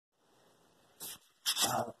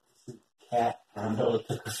Cat condo. It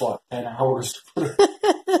took us like 10 hours to put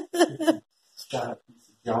it. Shot a piece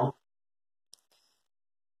of junk.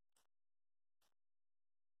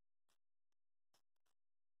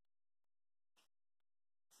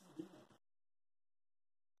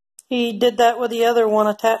 He did that with the other one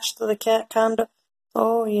attached to the cat condo.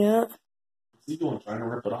 Oh, yeah. What's he doing? Trying to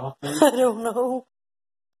rip it off? Then? I don't know.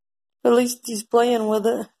 At least he's playing with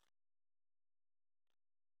it.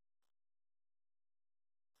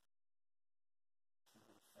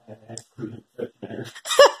 Couldn't fit there.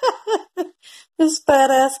 This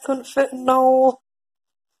fat ass couldn't fit in the hole.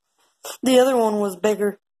 The other one was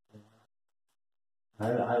bigger.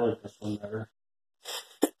 I like this one better.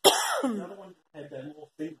 The other one had that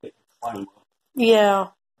little thing that could climb up. Yeah.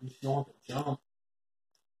 You still want to jump.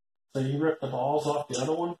 So you ripped the balls off the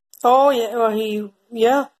other one? Oh, yeah.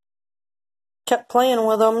 Well, kept playing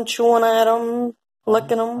with them, chewing at them,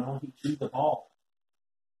 licking them. How don't he chew the ball?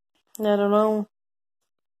 I don't know.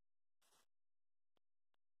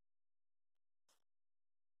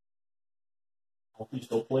 Hope he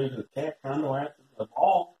still plays the cat condo after the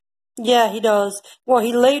ball. Yeah, he does. Well,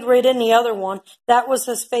 he laid right in the other one. That was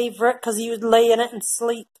his favorite because he would lay in it and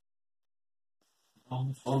sleep.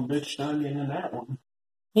 Some bitch not getting in that one.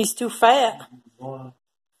 He's too fat. He's going to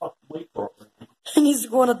fuck weight program. He's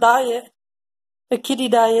going to diet. A kitty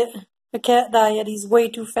diet. A cat diet. He's way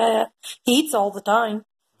too fat. He eats all the time.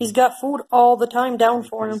 He's got food all the time down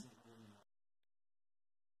for him.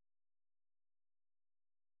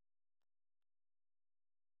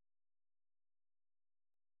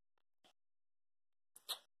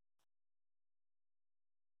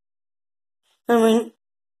 I mean,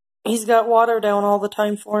 he's got water down all the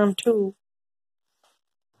time for him, too.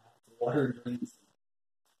 Water drinks.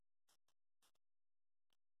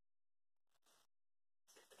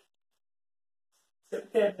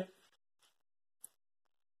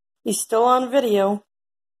 He's still on video.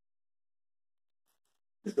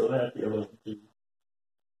 He's still happy about it, too.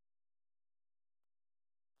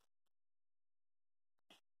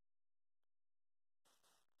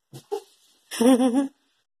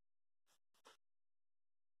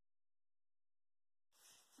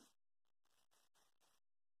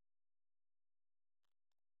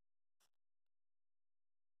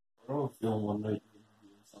 I don't feel one night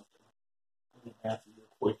doing something. I'm going to have to get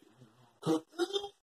quick.